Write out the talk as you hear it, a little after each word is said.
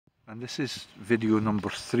And this is video number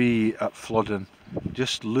 3 at Flodden.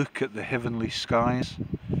 Just look at the heavenly skies.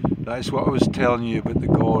 That is what I was telling you about the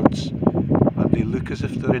gods. And they look as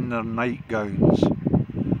if they're in their nightgowns.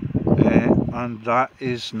 And that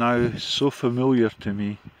is now so familiar to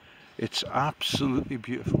me. It's absolutely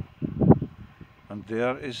beautiful. And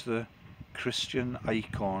there is the Christian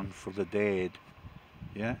icon for the dead.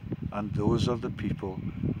 Yeah, and those are the people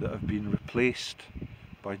that have been replaced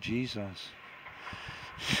by Jesus.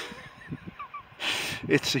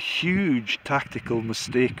 It's a huge tactical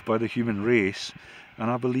mistake by the human race, and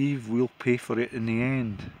I believe we'll pay for it in the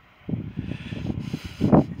end.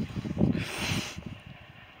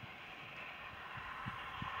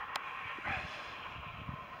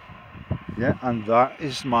 Yeah, and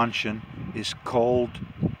that mansion is called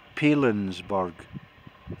Palinsburg,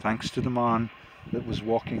 thanks to the man that was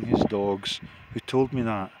walking his dogs who told me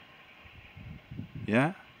that.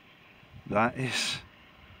 Yeah, that is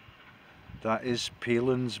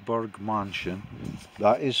Palinsburg Mansion.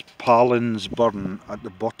 That is Palinsburg at the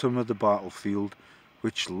bottom of the battlefield,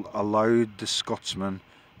 which allowed the Scotsmen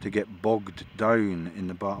to get bogged down in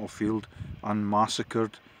the battlefield and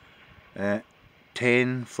massacred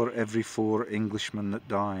 10 for every 4 Englishmen that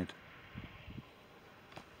died.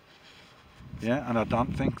 Yeah, and I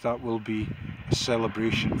don't think that will be a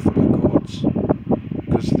celebration for the gods,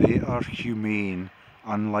 because they are humane,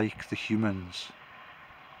 unlike the humans.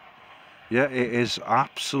 Yeah, it is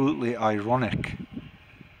absolutely ironic,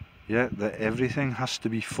 yeah, that everything has to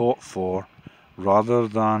be fought for rather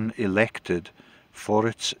than elected for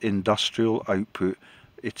its industrial output,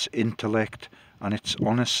 its intellect and its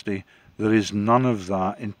honesty. There is none of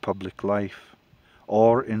that in public life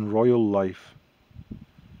or in royal life.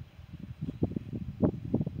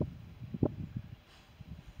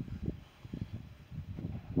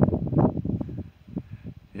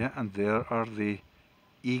 Yeah, and there are the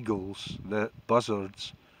eagles, the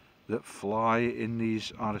buzzards that fly in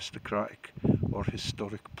these aristocratic or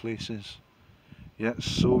historic places. Yet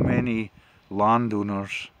so many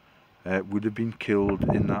landowners would have been killed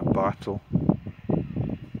in that battle.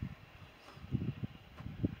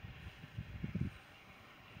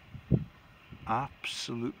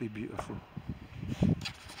 Absolutely beautiful.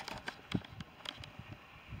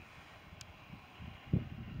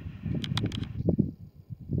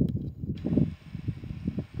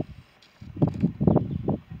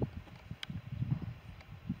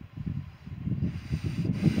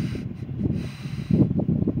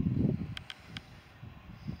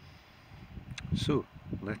 So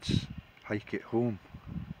let's hike it home.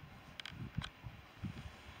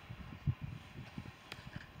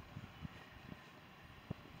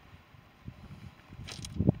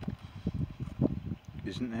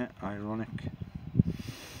 Isn't it ironic?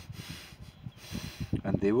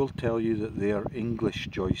 And they will tell you that they are English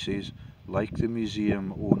choices, like the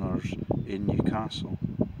museum owners in Newcastle.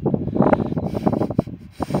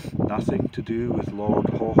 Nothing to do with Lord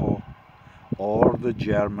Haw or the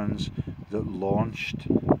Germans that launched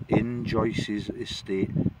in Joyce's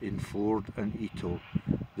estate in Flodden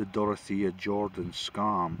the Dorothea Jordan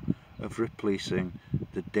scam of replacing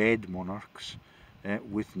the dead monarchs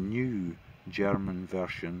with new German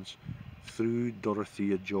versions through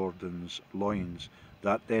Dorothea Jordan's loins.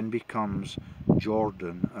 That then becomes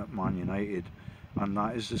Jordan at Man Utd, and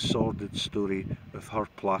that is the sordid story of her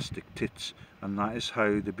plastic tits, and that is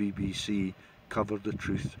how the BBC cover the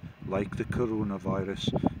truth, like the coronavirus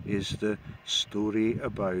is the story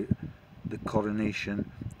about the coronation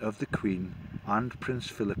of the Queen and Prince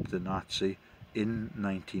Philip the Nazi in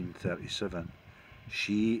 1937.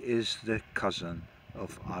 She is the cousin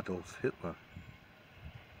of Adolf Hitler,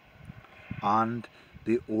 and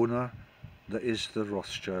the owner that is the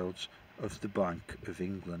Rothschilds of the Bank of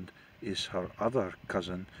England is her other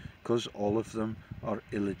cousin, because all of them are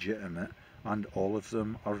illegitimate and all of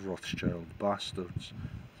them are Rothschild bastards.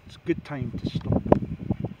 It's a good time to stop.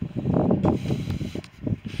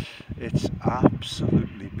 It's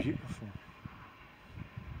absolutely beautiful.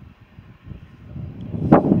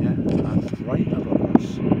 Yeah, and right above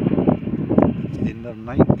us, in their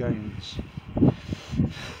nightgowns.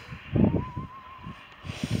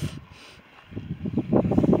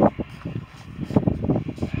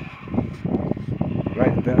 Right,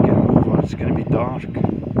 I better get over, it's going to be dark.